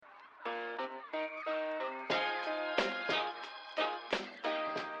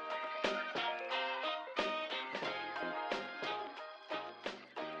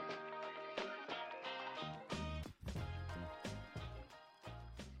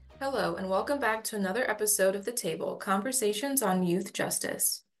Hello, and welcome back to another episode of The Table, Conversations on Youth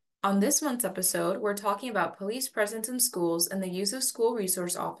Justice. On this month's episode, we're talking about police presence in schools and the use of school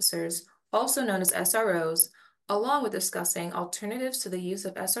resource officers, also known as SROs, along with discussing alternatives to the use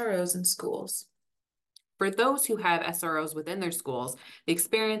of SROs in schools. For those who have SROs within their schools, the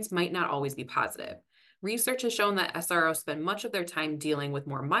experience might not always be positive. Research has shown that SROs spend much of their time dealing with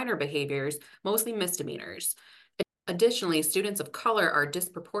more minor behaviors, mostly misdemeanors. Additionally, students of color are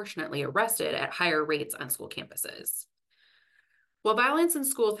disproportionately arrested at higher rates on school campuses. While violence in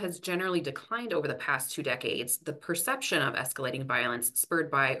schools has generally declined over the past 2 decades, the perception of escalating violence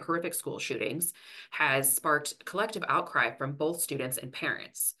spurred by horrific school shootings has sparked collective outcry from both students and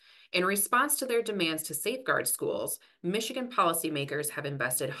parents. In response to their demands to safeguard schools, Michigan policymakers have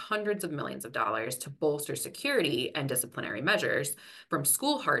invested hundreds of millions of dollars to bolster security and disciplinary measures, from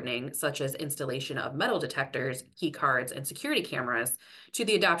school hardening, such as installation of metal detectors, key cards, and security cameras, to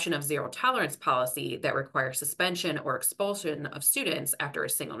the adoption of zero tolerance policy that requires suspension or expulsion of students after a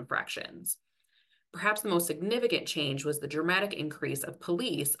single infraction. Perhaps the most significant change was the dramatic increase of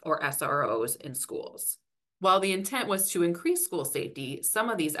police or SROs in schools. While the intent was to increase school safety, some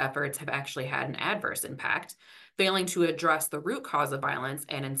of these efforts have actually had an adverse impact, failing to address the root cause of violence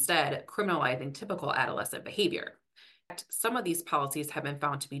and instead criminalizing typical adolescent behavior. Some of these policies have been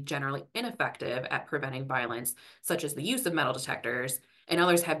found to be generally ineffective at preventing violence, such as the use of metal detectors, and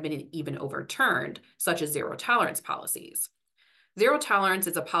others have been even overturned, such as zero tolerance policies. Zero tolerance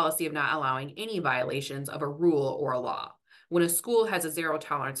is a policy of not allowing any violations of a rule or a law. When a school has a zero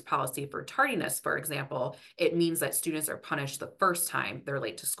tolerance policy for tardiness, for example, it means that students are punished the first time they're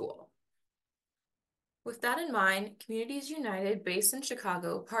late to school. With that in mind, Communities United, based in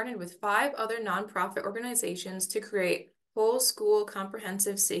Chicago, partnered with 5 other nonprofit organizations to create whole school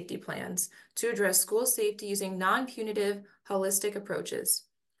comprehensive safety plans to address school safety using non-punitive, holistic approaches.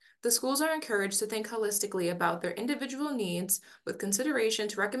 The schools are encouraged to think holistically about their individual needs with consideration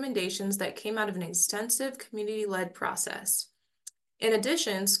to recommendations that came out of an extensive community-led process. In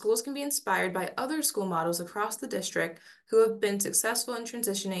addition, schools can be inspired by other school models across the district who have been successful in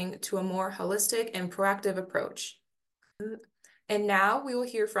transitioning to a more holistic and proactive approach. And now we will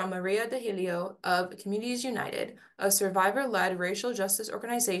hear from Maria Degillo of Communities United, a survivor-led racial justice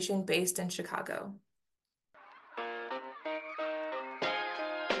organization based in Chicago.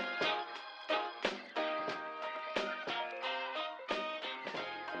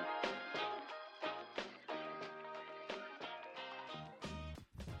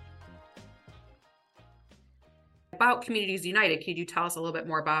 About Communities United, could you tell us a little bit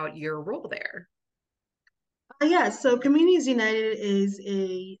more about your role there? Yeah, so Communities United is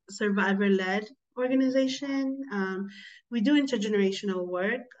a survivor-led organization. We do intergenerational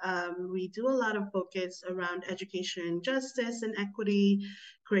work. We do a lot of focus around education, justice, and equity,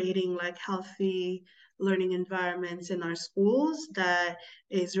 creating like healthy learning environments in our schools that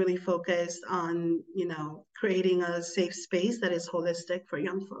is really focused on, creating a safe space that is holistic for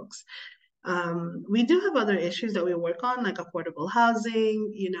young folks. We do have other issues that we work on, like affordable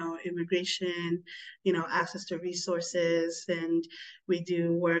housing, immigration, access to resources, and we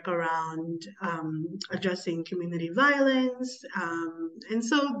do work around addressing community violence. And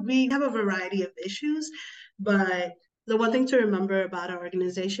so we have a variety of issues, but the one thing to remember about our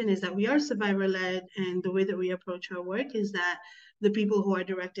organization is that we are survivor-led, and the way that we approach our work is that the people who are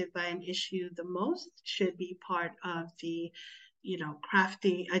directed by an issue the most should be part of the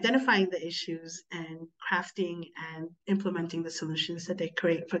crafting, identifying the issues and crafting and implementing the solutions that they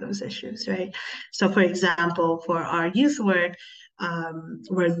create for those issues, right? So, for example, for our youth work,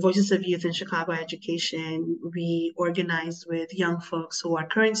 we're Voices of Youth in Chicago Education. We organize with young folks who are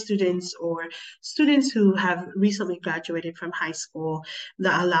current students or students who have recently graduated from high school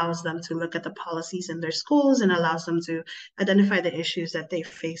that allows them to look at the policies in their schools and allows them to identify the issues that they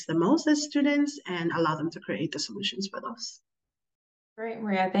face the most as students and allow them to create the solutions for those. Great,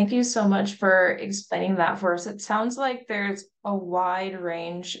 Maria. Thank you so much for explaining that for us. It sounds like there's a wide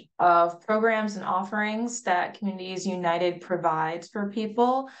range of programs and offerings that Communities United provides for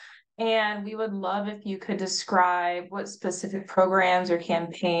people. And we would love if you could describe what specific programs or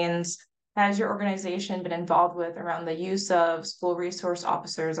campaigns has your organization been involved with around the use of school resource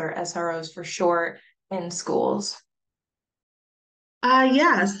officers, or SROs for short, in schools.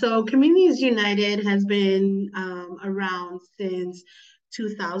 Yeah, so Communities United has been around since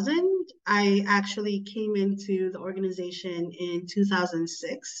 2000. I actually came into the organization in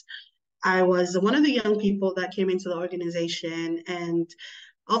 2006. I was one of the young people that came into the organization, and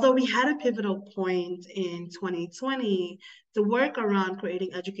although we had a pivotal point in 2020, the work around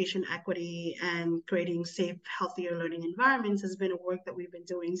creating education equity and creating safe, healthier learning environments has been a work that we've been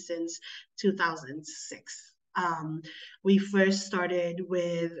doing since 2006. We first started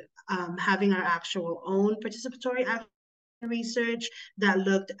with having our actual own participatory research that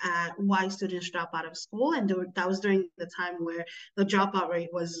looked at why students drop out of school, and that was during the time where the dropout rate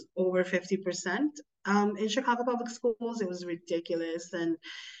was over 50% in Chicago public schools. It was ridiculous, and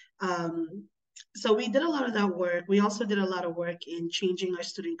so we did a lot of that work. We also did a lot of work in changing our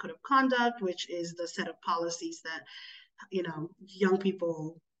student code of conduct, which is the set of policies that young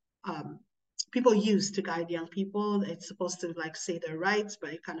people use to guide young people. It's supposed to like say their rights,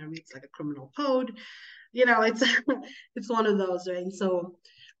 but it kind of reads like a criminal code. It's it's one of those, right? And so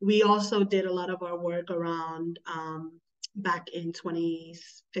we also did a lot of our work around back in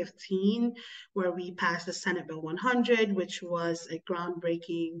 2015, where we passed the Senate Bill 100, which was a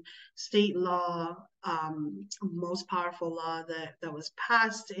groundbreaking state law, most powerful law that was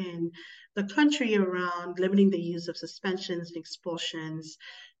passed in the country around limiting the use of suspensions and expulsions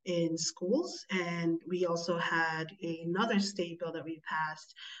in schools. And we also had another state bill that we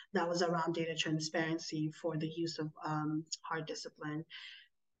passed that was around data transparency for the use of hard discipline.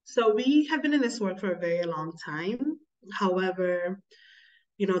 So we have been in this work for a very long time. However,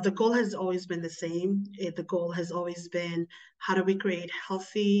 the goal has always been the same. The goal has always been, how do we create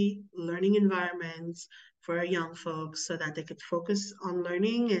healthy learning environments for our young folks so that they could focus on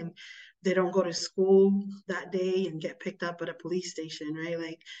learning and they don't go to school that day and get picked up at a police station, right?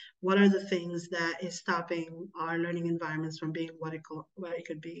 Like, what are the things that is stopping our learning environments from being what it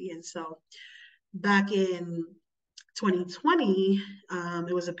could be? And so back in 2020,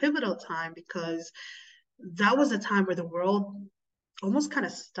 it was a pivotal time because that was a time where the world almost kind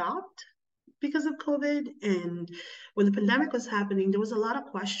of stopped because of COVID. And when the pandemic was happening, there was a lot of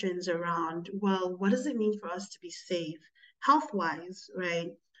questions around, well, what does it mean for us to be safe health-wise,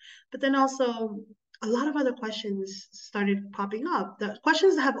 right? But then also a lot of other questions started popping up. The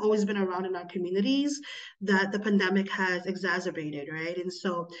questions that have always been around in our communities that the pandemic has exacerbated, right? And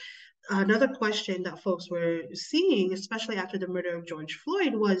so another question that folks were seeing, especially after the murder of George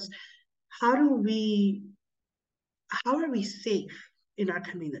Floyd, was how are we safe in our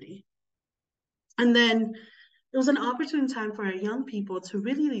community? And then it was an opportune time for our young people to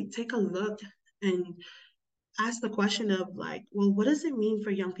really take a look and ask the question of like, well, what does it mean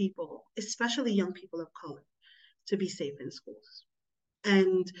for young people, especially young people of color, to be safe in schools?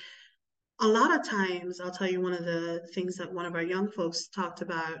 And a lot of times, I'll tell you one of the things that one of our young folks talked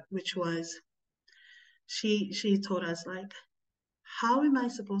about, which was she told us, like, how am I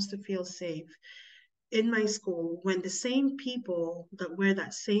supposed to feel safe in my school when the same people that wear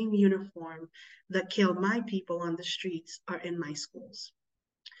that same uniform that kill my people on the streets are in my schools?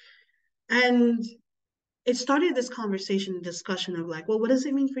 And it started this conversation, discussion of like, well, what does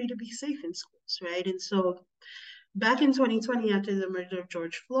it mean for you to be safe in schools, right? And so back in 2020, after the murder of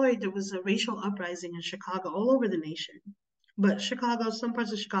George Floyd, there was a racial uprising in Chicago, all over the nation. But Chicago, some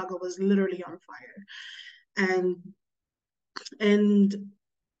parts of Chicago was literally on fire. And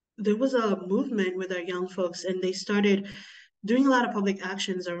there was a movement with our young folks, and they started doing a lot of public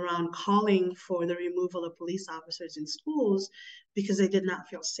actions around calling for the removal of police officers in schools because they did not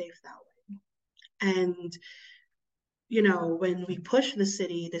feel safe that way. And when we pushed the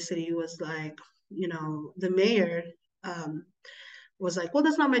city was like, the mayor was like, well,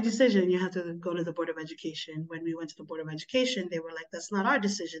 that's not my decision. You have to go to the Board of Education. When we went to the Board of Education, they were like, that's not our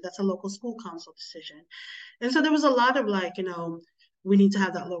decision. That's a local school council decision. And so there was a lot of like, we need to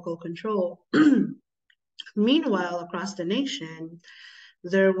have that local control. Meanwhile, across the nation,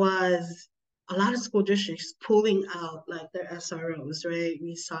 there was a lot of school districts pulling out like their SROs, right?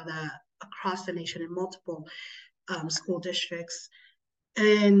 We saw that across the nation in multiple school districts.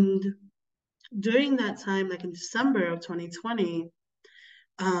 And during that time, like in December of 2020,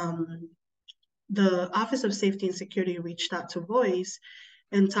 the Office of Safety and Security reached out to Voice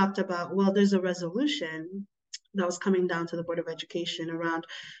and talked about, well, there's a resolution that was coming down to the Board of Education around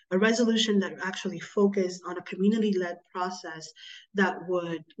a resolution that actually focused on a community-led process that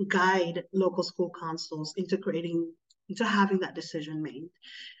would guide local school councils into having that decision made.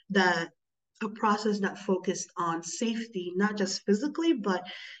 That a process that focused on safety, not just physically, but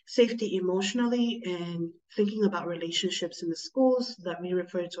safety emotionally, and thinking about relationships in the schools that we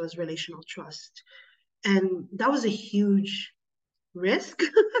refer to as relational trust. And that was a huge risk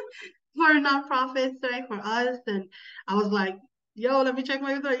for nonprofits, right, for us. And I was like, yo, let me check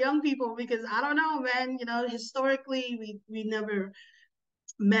with the young people because I don't know, man. Historically, we never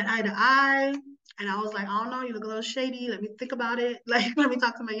met eye to eye. And I was like, I don't know, you look a little shady. Let me think about it. Like, let me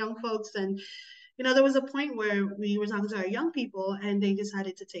talk to my young folks. And, there was a point where we were talking to our young people and they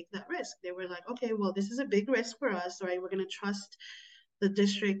decided to take that risk. They were like, okay, well, this is a big risk for us, right? We're going to trust the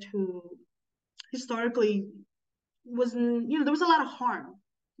district who historically wasn't, there was a lot of harm,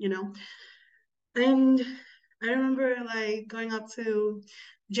 you know? And I remember like going up to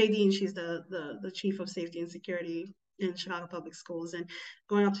JD, and she's the chief of safety and security in Chicago Public Schools, and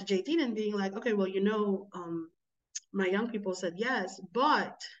going up to JD and being like, okay, well, my young people said yes,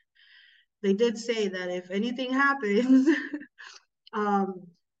 but they did say that if anything happens, um,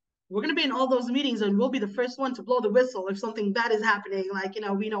 we're gonna be in all those meetings and we'll be the first one to blow the whistle if something bad is happening. Like,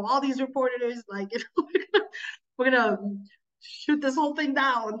 we know all these reporters, like, we're gonna shoot this whole thing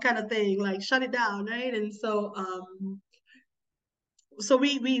down kind of thing, like shut it down, right? And so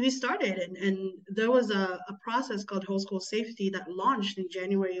we started, and there was a process called whole school safety that launched in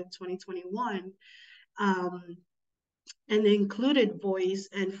January of 2021, and it included Voice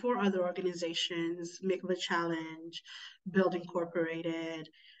and four other organizations: Make the Challenge, Build Incorporated,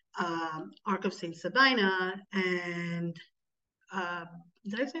 Arc of St. Sabina, and uh,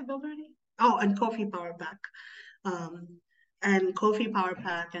 did I say Build already? Oh, and Kofi Power Pack. Um, and Kofi Power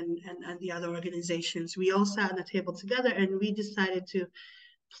Pack and the other organizations, we all sat on the table together and we decided to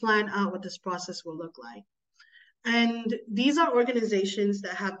plan out what this process will look like. And these are organizations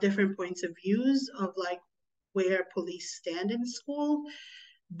that have different points of views of like where police stand in school,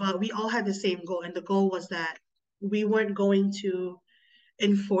 but we all had the same goal. And the goal was that we weren't going to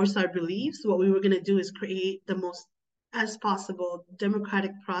enforce our beliefs. What we were going to do is create the most as possible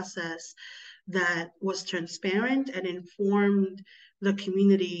democratic process that was transparent and informed the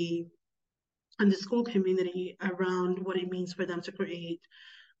community and the school community around what it means for them to create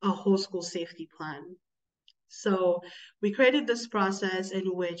a whole school safety plan. So we created this process in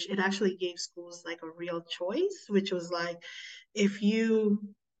which it actually gave schools like a real choice, which was like, if you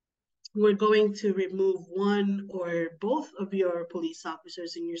were going to remove one or both of your police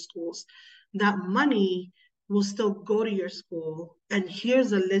officers in your schools, that money will still go to your school. And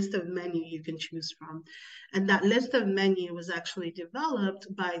here's a list of menu you can choose from. And that list of menu was actually developed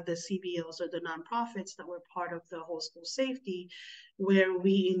by the CBOs or the nonprofits that were part of the whole school safety, where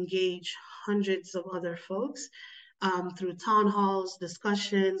we engage hundreds of other folks through town halls,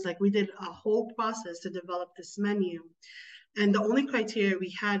 discussions. Like we did a whole process to develop this menu. And the only criteria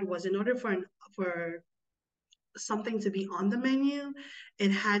we had was in order for something to be on the menu,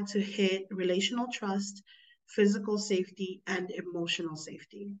 it had to hit relational trust, physical safety, and emotional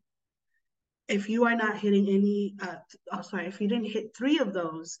safety. If you are not hitting if you didn't hit three of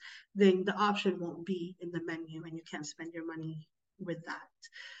those, then the option won't be in the menu and you can't spend your money with that.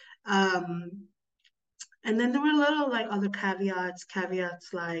 And then there were little like other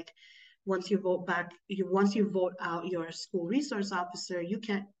caveats like once you vote out your school resource officer, you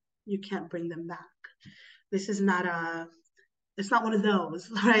can't bring them back. This is not it's not one of those,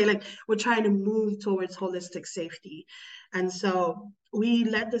 right? Like we're trying to move towards holistic safety. And so we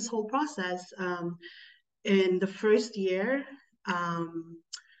led this whole process in the first year.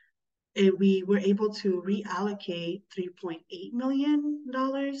 We were able to reallocate $3.8 million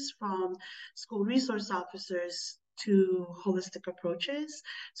from school resource officers to holistic approaches.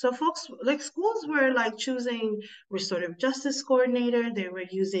 So folks, like schools were like choosing restorative justice coordinator, they were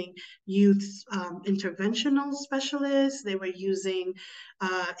using youth interventional specialists, they were using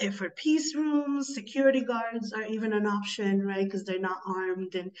it for peace rooms, security guards are even an option, right? Because they're not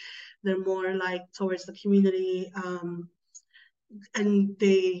armed and they're more like towards the community. And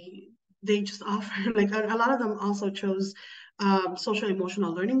they just offer like a lot of them also chose social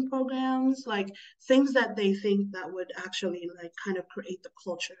emotional learning programs, like things that they think that would actually like kind of create the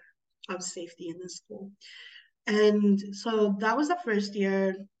culture of safety in the school. And so that was the first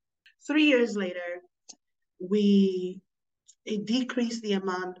year. 3 years later, it decreased the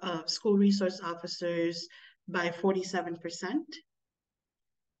amount of school resource officers by 47%.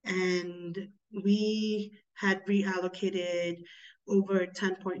 And we had reallocated over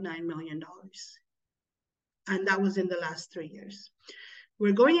 $10.9 million. And that was in the last 3 years.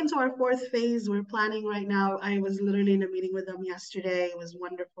 We're going into our fourth phase. We're planning right now. I was literally in a meeting with them yesterday. It was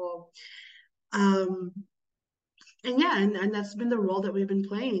wonderful. And yeah, and that's been the role that we've been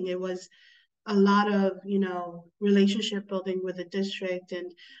playing. It was a lot of, relationship building with the district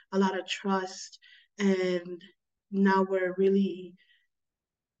and a lot of trust. And now we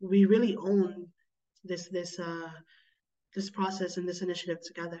really own this process and this initiative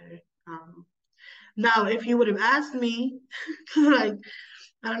together. Now, if you would have asked me, like,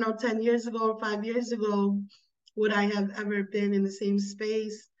 I don't know, 10 years ago or 5 years ago, Would I have ever been in the same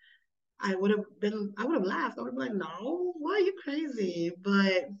space? I would have laughed. I would have been like, no, why are you crazy?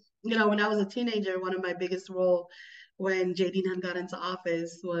 But, when I was a teenager, one of my biggest role when JD Nunn got into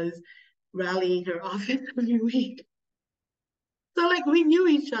office was rallying her office every week. So like we knew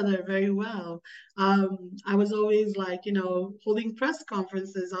each other very well. I was always like, holding press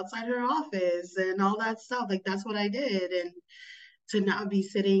conferences outside her office and all that stuff. Like that's what I did. And to not be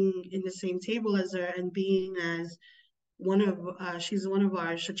sitting in the same table as her and being as she's one of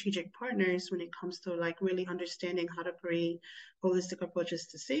our strategic partners when it comes to like really understanding how to create holistic approaches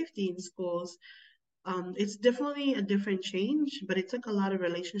to safety in schools. It's definitely a different change, but it took a lot of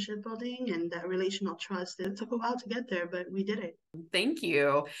relationship building and that relational trust. It took a while to get there, but we did it. Thank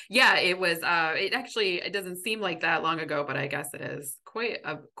you. Yeah, it was it doesn't seem like that long ago, but I guess it is quite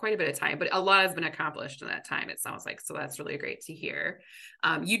a bit of time, but a lot has been accomplished in that time, it sounds like. So that's really great to hear.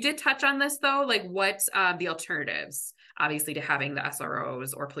 You did touch on this though, like what the alternatives obviously to having the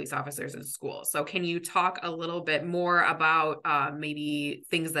SROs or police officers in schools. So can you talk a little bit more about maybe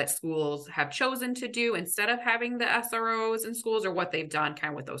things that schools have chosen to do instead of having the SROs in schools, or what they've done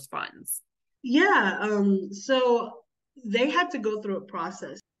kind of with those funds? Yeah, so they had to go through a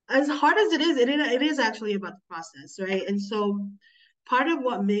process. As hard as it is actually about the process, right? And so part of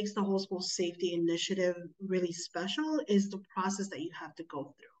what makes the whole school safety initiative really special is the process that you have to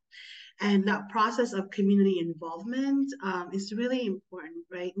go through. And that process of community involvement is really important,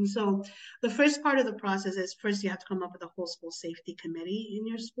 right? And so the first part of the process is first you have to come up with a whole school safety committee in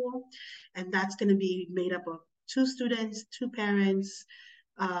your school. And that's going to be made up of two students, two parents,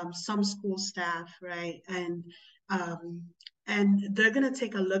 some school staff, right? And they're going to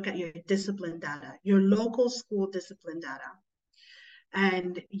take a look at your discipline data, your local school discipline data.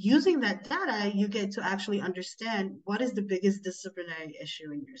 And using that data, you get to actually understand what is the biggest disciplinary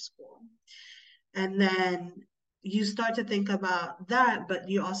issue in your school. And then you start to think about that, but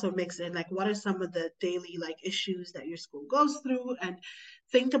you also mix in like what are some of the daily like issues that your school goes through and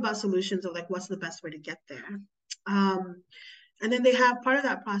think about solutions of like what's the best way to get there. And then they have part of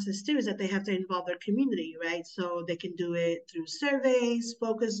that process too is that they have to involve their community, right? So they can do it through surveys,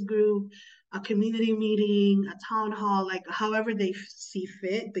 focus group, a community meeting, a town hall, like however they see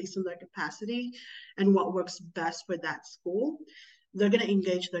fit based on their capacity and what works best for that school. They're going to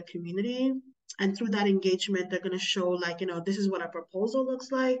engage their community. And through that engagement, they're going to show like, this is what our proposal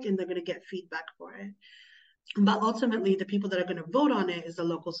looks like, and they're going to get feedback for it. But ultimately, the people that are going to vote on it is the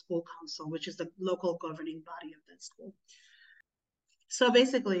local school council, which is the local governing body of that school. So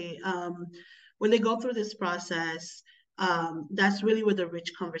basically, when they go through this process, that's really where the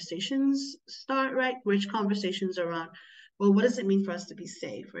rich conversations start, right? Rich conversations around, well, what does it mean for us to be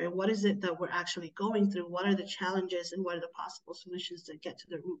safe, right? What is it that we're actually going through? What are the challenges and what are the possible solutions to get to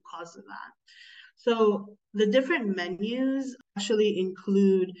the root cause of that? So the different menus actually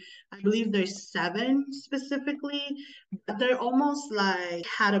include, I believe there's 7 specifically, but they're almost like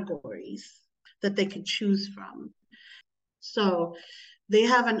categories that they can choose from. So they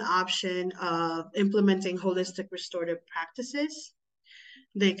have an option of implementing holistic restorative practices.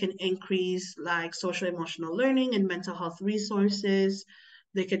 They can increase like social emotional learning and mental health resources.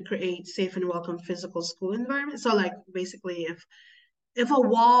 They could create safe and welcome physical school environments. So like basically if a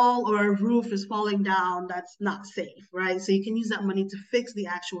wall or a roof is falling down, that's not safe, right? So you can use that money to fix the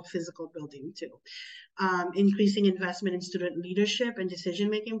actual physical building too. Increasing investment in student leadership and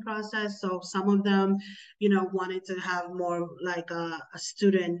decision-making process. So some of them, wanted to have more like a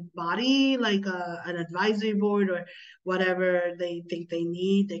student body, like an advisory board or whatever they think they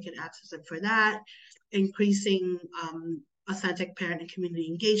need. They can access it for that. Increasing authentic parent and community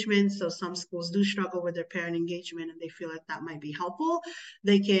engagement. So some schools do struggle with their parent engagement and they feel like that might be helpful.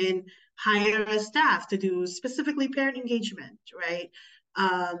 They can hire a staff to do specifically parent engagement, right?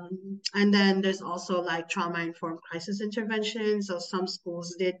 And then there's also like trauma-informed crisis intervention. So some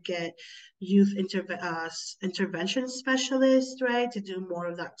schools did get youth intervention specialists, right, to do more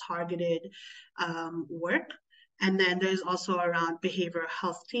of that targeted work. And then there's also around behavioral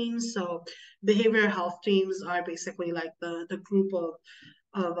health teams. So behavioral health teams are basically like the group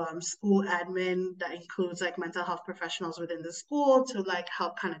of school admin that includes like mental health professionals within the school to like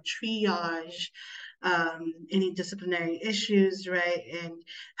help kind of triage any disciplinary issues, right? And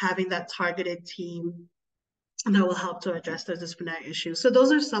having that targeted team that will help to address those disciplinary issues. So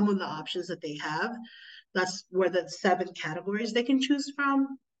those are some of the options that they have. That's where the 7 categories they can choose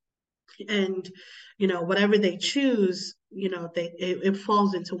from. And whatever they choose, it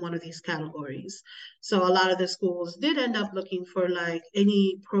falls into one of these categories. So a lot of the schools did end up looking for like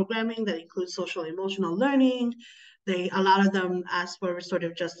any programming that includes social emotional learning, A lot of them ask for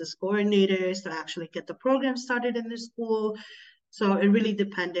restorative justice coordinators to actually get the program started in their school. So it really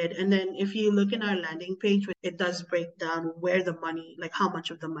depended. And then if you look in our landing page, it does break down where the money, like how much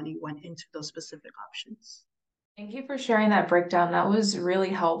of the money went into those specific options. Thank you for sharing that breakdown. That was really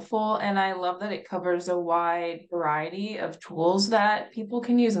helpful. And I love that it covers a wide variety of tools that people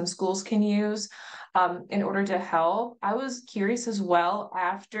can use and schools can use in order to help. I was curious as well,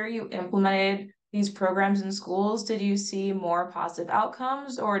 after you implemented these programs in schools, did you see more positive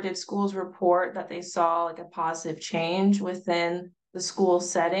outcomes, or did schools report that they saw like a positive change within the school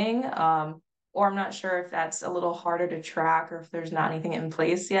setting? Or I'm not sure if that's a little harder to track or if there's not anything in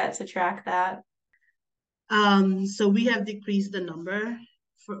place yet to track that. So we have decreased the number.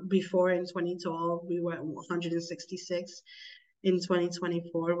 Before in 2012, we were at 166. In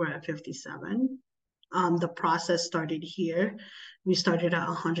 2024, we're at 57. The process started here. We started at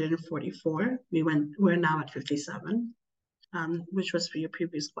 144. We're now at 57, which was for your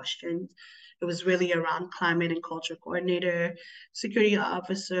previous question. It was really around climate and culture coordinator, security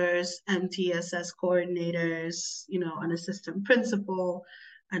officers, MTSS coordinators, an assistant principal,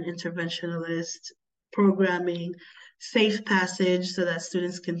 an interventionalist, programming, safe passage so that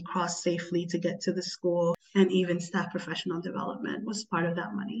students can cross safely to get to the school, and even staff professional development was part of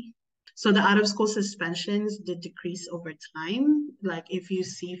that money. So the out of school suspensions did decrease over time. Like if you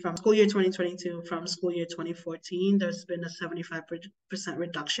see from school year 2022 from school year 2014, there's been a 75%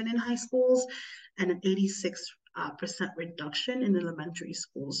 reduction in high schools and an 86% reduction in elementary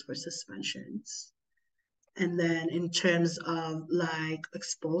schools for suspensions. And then in terms of like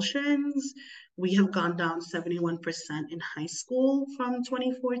expulsions, we have gone down 71% in high school from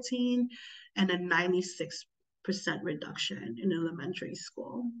 2014 and a 96% reduction in elementary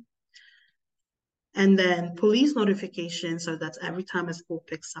school. And then police notifications, so that's every time a school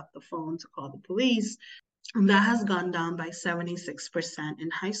picks up the phone to call the police, and that has gone down by 76% in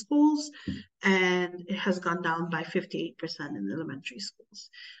high schools, and it has gone down by 58% in elementary schools.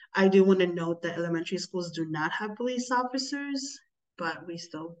 I do want to note that elementary schools do not have police officers, but we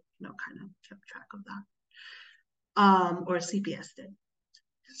still, kind of kept track of that. Or CPS did.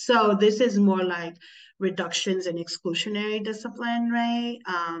 So this is more like reductions in exclusionary discipline, right?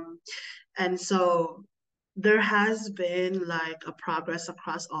 And so there has been like a progress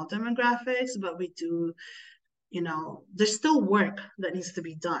across all demographics, but we do, there's still work that needs to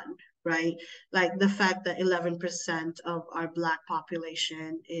be done, right? Like the fact that 11% of our Black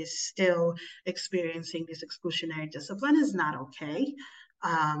population is still experiencing this exclusionary discipline is not okay,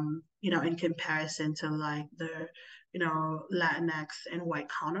 in comparison to like the, Latinx and white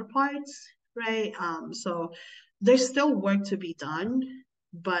counterparts, right? So there's still work to be done,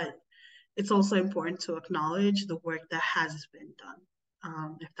 but it's also important to acknowledge the work that has been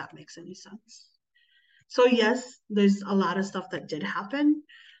done, if that makes any sense. So yes, there's a lot of stuff that did happen,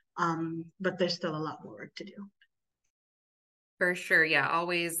 but there's still a lot more work to do. For sure. Yeah.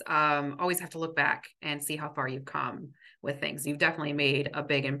 Always have to look back and see how far you've come with things. You've definitely made a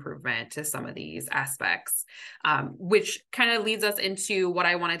big improvement to some of these aspects, which kind of leads us into what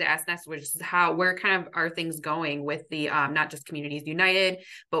I wanted to ask next, which is where kind of are things going with the, not just Communities United,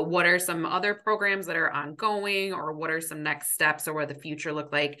 but what are some other programs that are ongoing, or what are some next steps, or what the future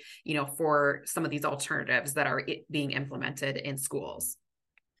look like, for some of these alternatives that are being implemented in schools?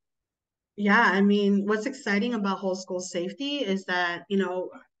 Yeah, I mean, what's exciting about whole school safety is that, I don't know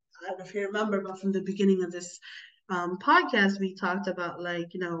if you remember, but from the beginning of this podcast, we talked about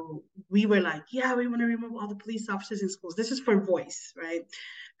like, we were like, yeah, we want to remove all the police officers in schools. This is for voice, right?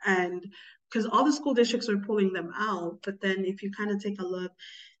 And because all the school districts are pulling them out, but then if you kind of take a look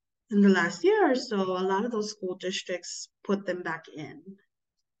in the last year or so, a lot of those school districts put them back in.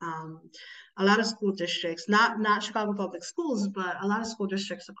 A lot of school districts, not Chicago Public Schools, but a lot of school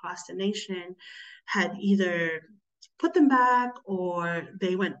districts across the nation had either put them back or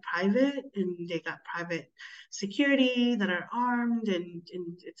they went private and they got private security that are armed, and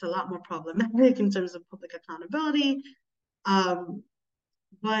it's a lot more problematic in terms of public accountability.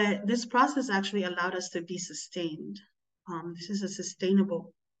 But this process actually allowed us to be sustained. This is a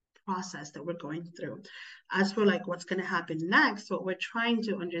sustainable process that we're going through. As for like what's going to happen next, what we're trying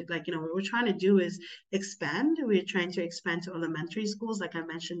to what we're trying to do is expand. We're trying to expand to elementary schools. Like I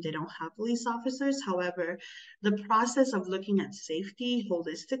mentioned, they don't have police officers. However, the process of looking at safety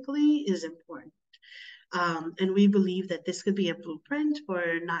holistically is important. And we believe that this could be a blueprint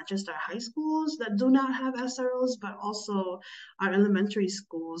for not just our high schools that do not have SROs, but also our elementary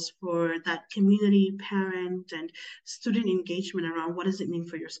schools for that community, parent, and student engagement around what does it mean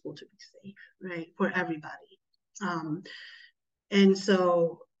for your school to be safe, right? For everybody. And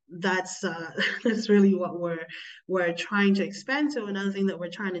so that's that's really what we're trying to expand to. Another thing that we're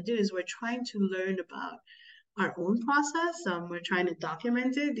trying to do is we're trying to learn about our own process. We're trying to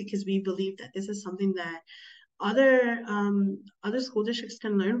document it because we believe that this is something that other school districts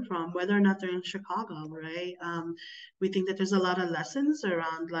can learn from, whether or not they're in Chicago, right? We think that there's a lot of lessons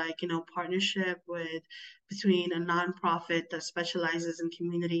around, like, partnership with between a nonprofit that specializes in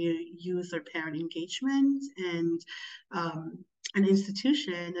community youth or parent engagement and an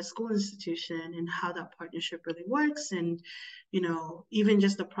institution, a school institution, and how that partnership really works, and even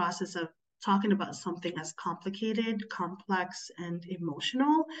just the process of talking about something as complicated, complex, and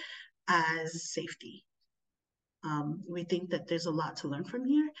emotional as safety. We think that there's a lot to learn from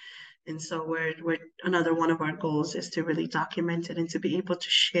here. And so we're another one of our goals is to really document it and to be able to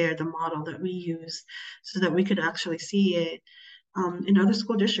share the model that we use so that we could actually see it in other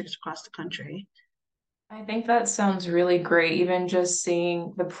school districts across the country. I think that sounds really great, even just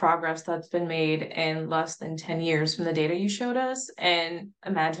seeing the progress that's been made in less than 10 years from the data you showed us and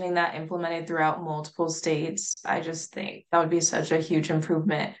imagining that implemented throughout multiple states. I just think that would be such a huge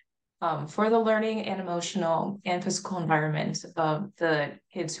improvement for the learning and emotional and physical environment of the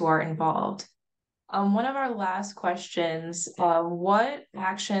kids who are involved. One of our last questions, what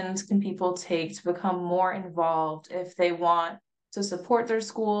actions can people take to become more involved if they want to support their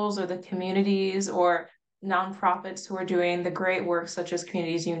schools or the communities or nonprofits who are doing the great work, such as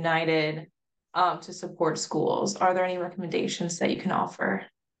Communities United, to support schools? Are there any recommendations that you can offer?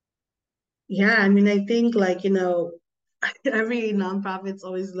 Yeah, I mean, I think like, every nonprofit's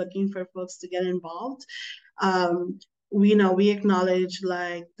always looking for folks to get involved. We acknowledge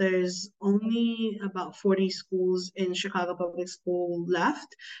like there's only about 40 schools in Chicago Public School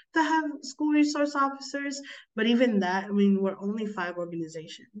left that have school resource officers, but even that, I mean, we're only 5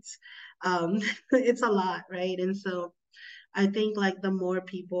 organizations. It's a lot, right? And so I think like the more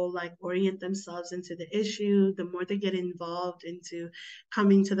people like orient themselves into the issue, the more they get involved into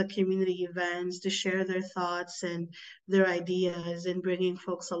coming to the community events to share their thoughts and their ideas and bringing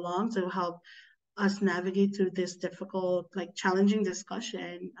folks along to help us navigate through this difficult, like challenging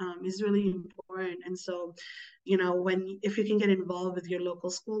discussion is really important. And so, when if you can get involved with your local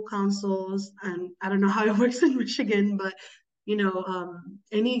school councils, and I don't know how it works in Michigan, but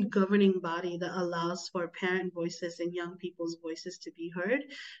any governing body that allows for parent voices and young people's voices to be heard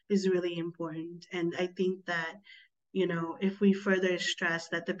is really important. And I think that, if we further stress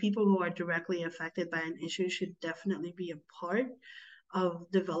that the people who are directly affected by an issue should definitely be a part of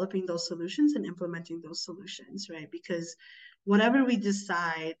developing those solutions and implementing those solutions, right? Because whatever we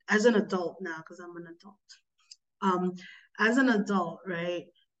decide as an adult now, because I'm an adult, um, as an adult, right?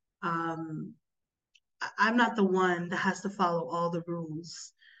 Um, I'm not the one that has to follow all the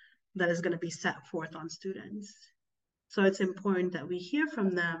rules that is going to be set forth on students. So it's important that we hear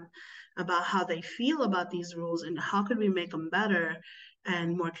from them about how they feel about these rules and how can we make them better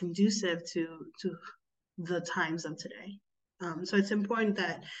and more conducive to the times of today. So it's important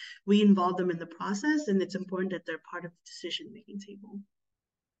that we involve them in the process, and it's important that they're part of the decision-making table.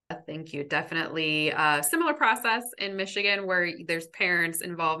 Thank you. Definitely a similar process in Michigan where there's parents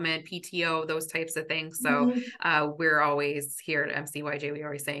involvement, PTO, those types of things. So we're always here at MCYJ, we're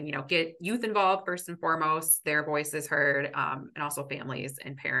always saying, get youth involved first and foremost, their voice is heard, and also families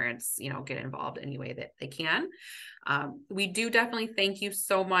and parents, get involved any way that they can. We do definitely thank you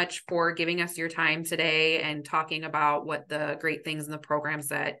so much for giving us your time today and talking about what the great things and the programs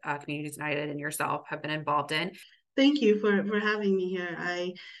that Communities United and yourself have been involved in. Thank you for having me here.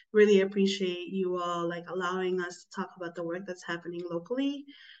 I really appreciate you all like allowing us to talk about the work that's happening locally,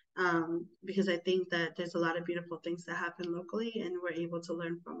 because I think that there's a lot of beautiful things that happen locally and we're able to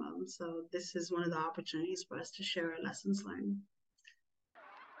learn from them. So this is one of the opportunities for us to share our lessons learned.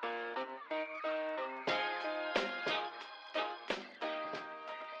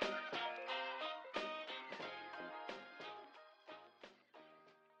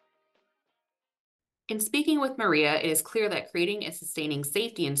 In speaking with Maria, it is clear that creating and sustaining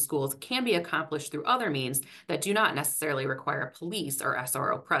safety in schools can be accomplished through other means that do not necessarily require police or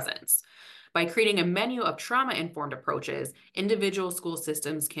SRO presence. By creating a menu of trauma-informed approaches, individual school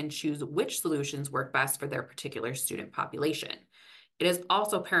systems can choose which solutions work best for their particular student population. It is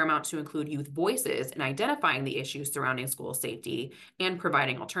also paramount to include youth voices in identifying the issues surrounding school safety and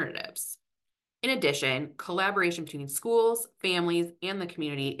providing alternatives. In addition, collaboration between schools, families, and the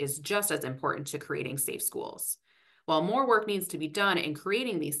community is just as important to creating safe schools. While more work needs to be done in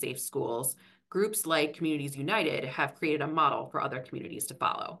creating these safe schools, groups like Communities United have created a model for other communities to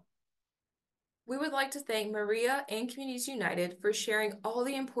follow. We would like to thank Maria and Communities United for sharing all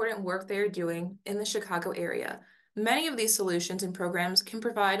the important work they are doing in the Chicago area. Many of these solutions and programs can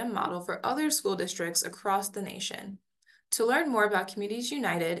provide a model for other school districts across the nation. To learn more about Communities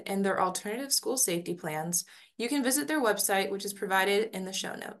United and their alternative school safety plans, you can visit their website, which is provided in the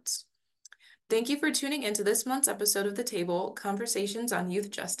show notes. Thank you for tuning into this month's episode of The Table, Conversations on Youth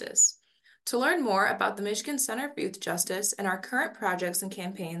Justice. To learn more about the Michigan Center for Youth Justice and our current projects and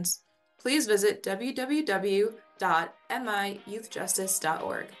campaigns, please visit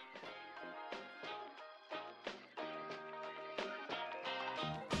www.miyouthjustice.org.